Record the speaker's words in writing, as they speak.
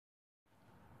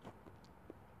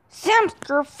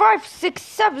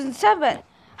Samster5677,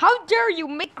 how dare you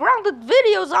make grounded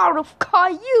videos out of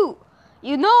Caillou?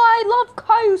 You know I love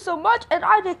Caillou so much and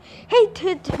I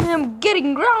hated him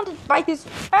getting grounded by his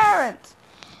parents.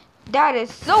 That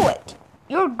is so it.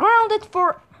 You're grounded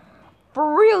for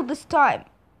real this time.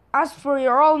 As for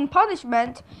your own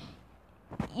punishment,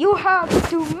 you have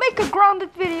to make a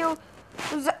grounded video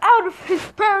out of his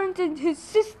parents and his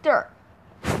sister.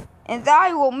 And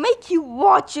I will make you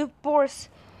watch it, Boris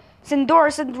and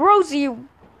Doris and Rosie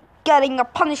getting a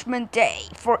punishment day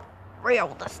for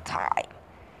real this time.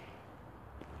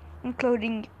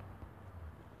 Including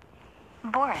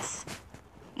Boris,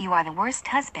 you are the worst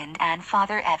husband and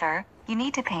father ever. You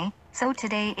need to pay, so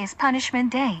today is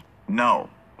punishment day. No,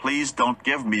 please don't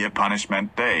give me a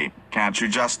punishment day. Can't you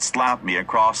just slap me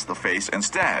across the face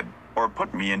instead? Or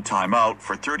put me in timeout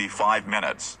for 35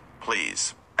 minutes?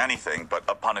 Please, anything but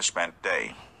a punishment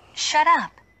day. Shut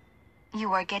up.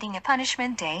 You are getting a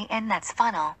punishment day and that's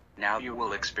final. Now you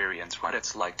will experience what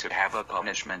it's like to have a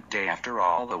punishment day after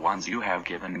all the ones you have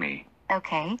given me.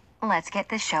 Okay, let's get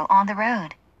this show on the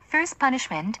road. First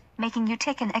punishment, making you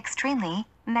take an extremely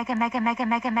very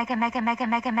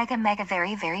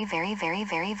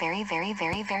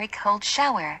cold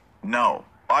shower. No,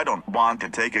 I don't want to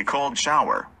take a cold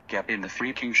shower. Get in the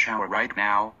freaking shower right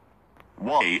now.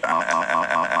 Why?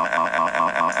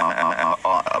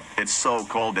 It's so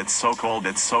cold, it's so cold,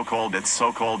 it's so cold, it's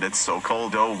so cold, it's so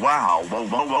cold, oh wow. Whoa,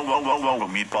 whoa, whoa, whoa, whoa, whoa,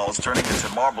 meatballs turning into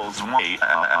marbles.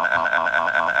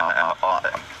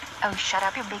 Oh, shut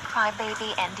up, you big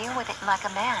crybaby, and deal with it like a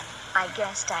man. I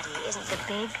guess Daddy isn't the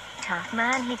big, tough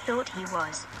man he thought he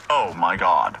was. Oh my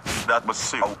god, that was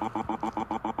so...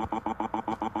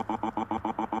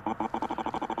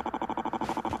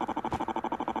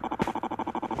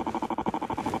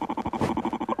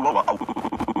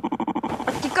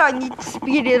 I think I need to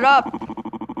speed it up.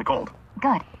 Cold.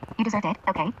 Good. You deserved it.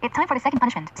 Okay, it's time for the second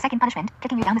punishment. Second punishment,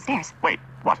 kicking you down the stairs. Wait,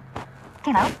 what?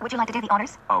 Kilo, would you like to do the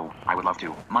honors? Oh, I would love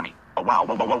to. Money. Oh wow,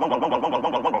 whoa, whoa, whoa, whoa, whoa, whoa, whoa,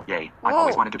 whoa, whoa, whoa. Yay, I've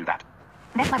always wanted to do that.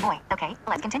 That's my boy. Okay,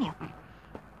 let's continue.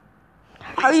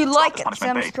 How you like it,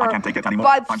 Samster? I can't take it anymore.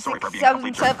 I'm sorry for being a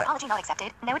complete jerk. 5677. Apology not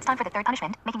accepted. Now it's time for the third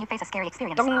punishment, making you face a scary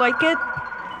experience. Don't like it?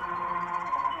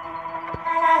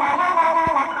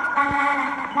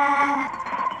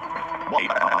 Wait.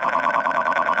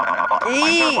 I'm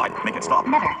terrified. Make it stop.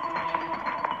 Never.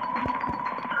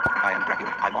 I am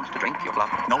Dracula. I want to drink your blood.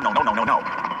 No, no, no, no, no, no.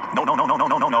 No, no, no, no, no,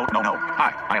 no, no, no, no, no.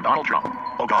 Hi, I am Donald Trump.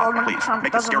 Oh God, Donald please, Trump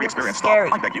make this scary doesn't look experience scary.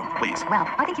 stop. I beg you, please. Well,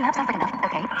 I think you have suffered enough.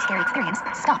 Okay, scary experience.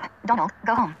 Stop. Donald,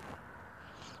 go home.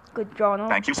 Good, Donald.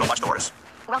 Thank you so much, Doris.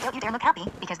 Well, don't you dare look happy,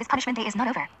 because this punishment day is not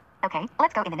over. Okay,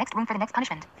 let's go in the next room for the next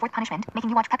punishment. Fourth punishment, making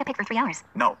you watch Peppa Pig for 3 hours.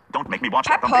 No, don't make me watch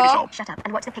that Peppa. dumb baby show. Shut up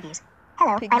and watch the piggies.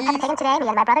 Hello, Piggies. I'm Peppa Pig, and today me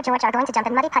and my brother George are going to jump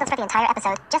in muddy puddles for the entire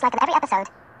episode, just like in every episode.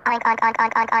 Oink, oink, oink,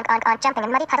 oink, oink, oink, oink, oink. Jumping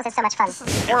in muddy puddles is so much fun.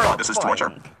 Dear God, this is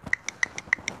torture.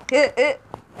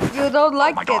 You don't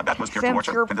like my God, it, that was pure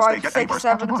torture. Samster And this day get any worse?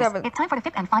 5677. It's time for the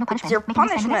fifth and final It's punishment. your making you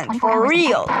spend the next punishment 24 for hours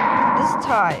real. This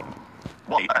time.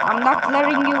 Wait. I'm not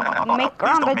letting you make Please don't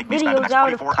grounded make me spend the videos next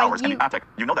out of 24 hours in Caillou. the attic.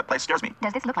 You know that place scares me.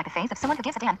 Does this look like the face of someone who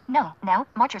gives a damn? No. Now,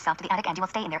 march yourself to the attic and you will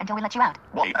stay in there until we let you out.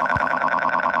 Wait.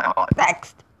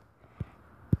 Next.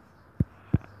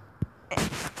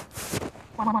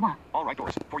 Wah, wah, wah, wah. All right,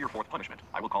 Doris, for your fourth punishment,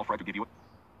 I will call Fred to give you a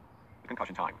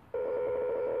concussion time.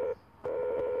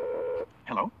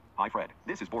 Hello? Hi, Fred.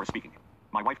 This is Boris speaking.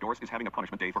 My wife Doris is having a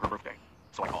punishment day for her birthday.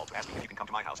 So I called to ask if you can come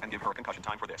to my house and give her a concussion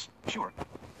time for this. Sure.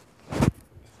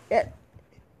 Yeah.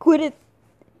 Quit it.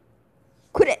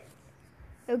 Quit it.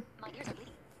 My ears are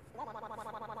bleeding.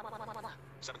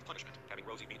 Seventh punishment, having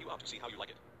Rosie beat you out to see how you like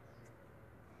it.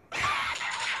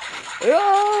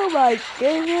 Oh my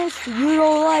goodness, you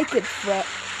don't like it, Fred.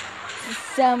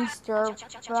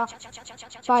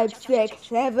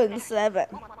 Samster5677.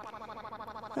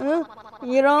 Huh?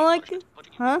 You don't like it?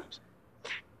 Huh?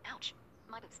 Ouch.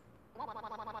 My boobs.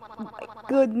 My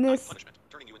goodness. Punishment,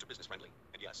 turning you into business friendly.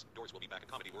 And yes, Doris will be back in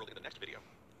Comedy World in the next video.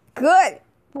 Good.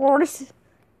 Boris.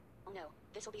 Oh no,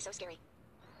 this will be so scary.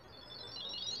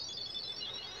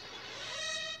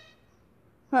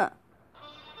 Huh.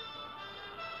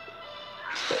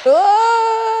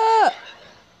 Oh!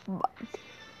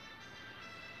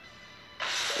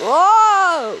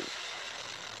 Whoa!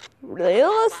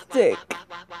 Realistic.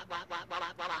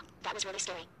 That was really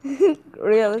scary.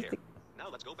 Realistic. Now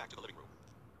let's go back to the living room.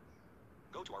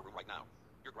 Go to our room right now.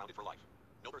 You're grounded for life.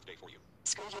 No birthday for you.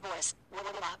 Screw you, Boris.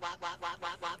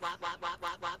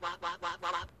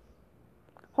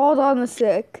 Hold on a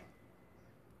sec.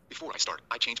 Before I start,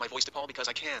 I change my voice to Paul because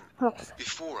I can. Oh.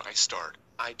 Before I start,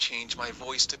 I change my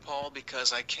voice to Paul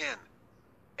because I can.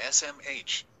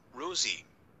 SMH. Rosie.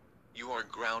 You are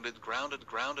grounded for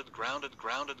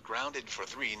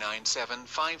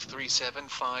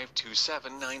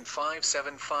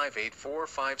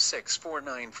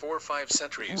 397537527957584564945649445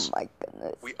 centuries. Oh my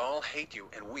goodness. We all hate you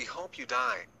and we hope you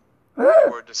die. You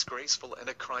are disgraceful and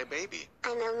a crybaby.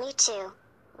 I know, me too.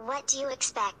 What do you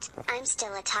expect? I'm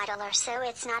still a toddler, so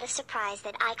it's not a surprise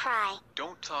that I cry.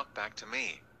 Don't talk back to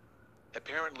me.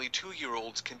 Apparently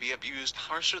 2-year-olds can be abused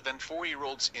harsher than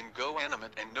 4-year-olds in Go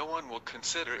Animate, and no one will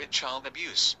consider it child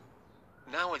abuse.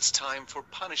 Now it's time for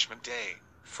punishment day.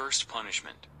 First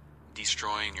punishment.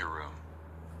 Destroying your room.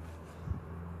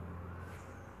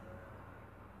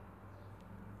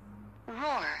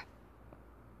 Roar.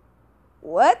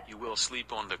 What? You will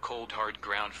sleep on the cold hard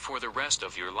ground for the rest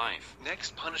of your life.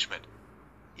 Next punishment.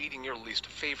 Eating your least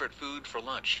favorite food for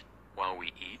lunch. While we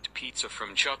eat pizza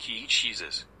from Chuck E.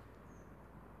 Cheese's.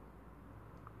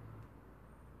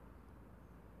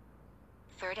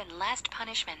 Third and last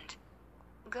punishment.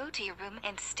 Go to your room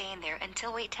and stay in there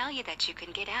until we tell you that you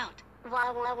can get out.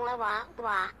 Wah wah wah wah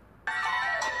wah.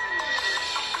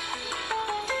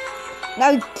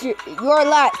 Now your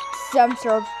last,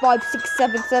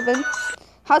 Samster5677.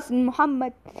 Hassan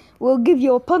Muhammad will give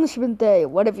you a punishment day,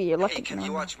 whatever you're lucky. Hey, can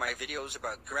you watch my videos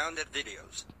about grounded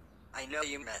videos? I know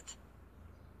you met.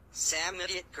 Sam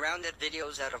Idiot grounded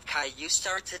videos out of Kai. You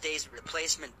start today's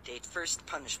replacement date. First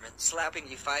punishment, slapping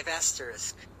you 5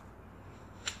 asterisk.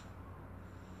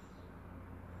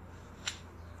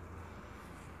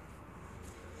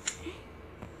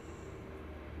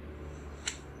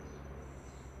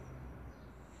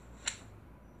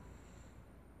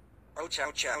 Ouch,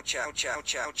 ouch, ouch, ouch,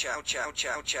 ouch, ouch, ouch, ouch,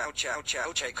 ouch, ouch, ouch,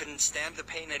 ouch, I couldn't stand the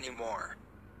pain anymore.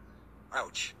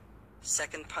 Ouch.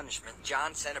 Second punishment,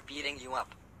 John Cena beating you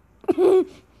up. No,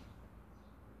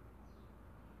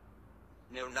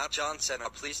 not John Cena,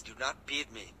 please do not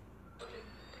beat me.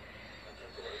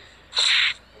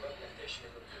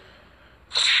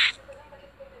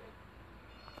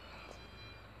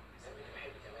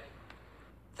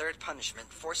 Third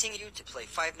punishment, forcing you to play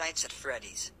Five Nights at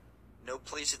Freddy's. No,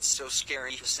 please, it's so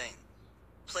scary, Hussein.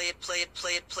 Play it, play it,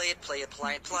 play it, play it, play it,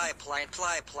 apply, apply, apply,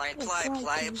 apply, apply, apply,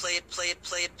 apply it, play it, play it,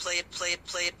 play it, play it, play it,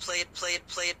 play it, play it, play it,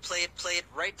 play it, play it, play it,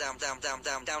 right down, down, down,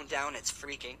 down, down, down, it's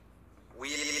freaking.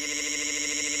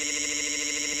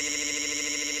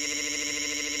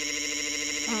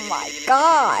 Oh my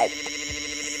god.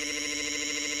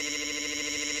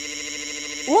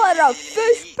 What a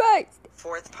fish bait.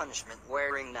 Fourth punishment,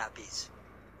 wearing nappies.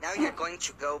 Now you're going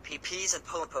to go pee-pees and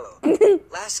po-po.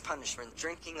 Last punishment,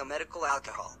 drinking a medical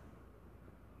alcohol.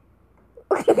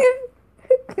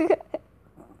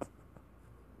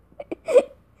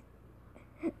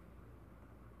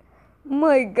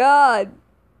 My god.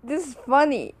 This is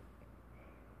funny.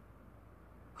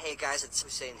 Hey guys, it's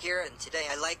Hussein here, and today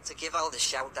I like to give all the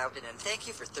shout out and thank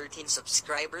you for 13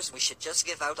 subscribers. We should just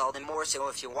give out all the more, so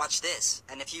if you watch this,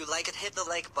 and if you like it, hit the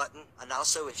like button, and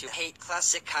also if you hate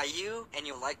classic Caillou, and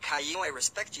you like Caillou, I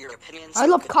respect your opinions. I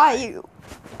love Caillou.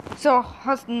 So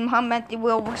Hassan Muhammad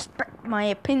will respect my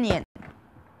opinion.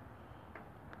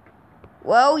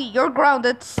 Well, you're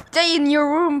grounded. Stay in your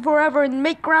room forever and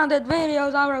make grounded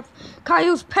videos out of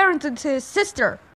Caillou's parents and his sister.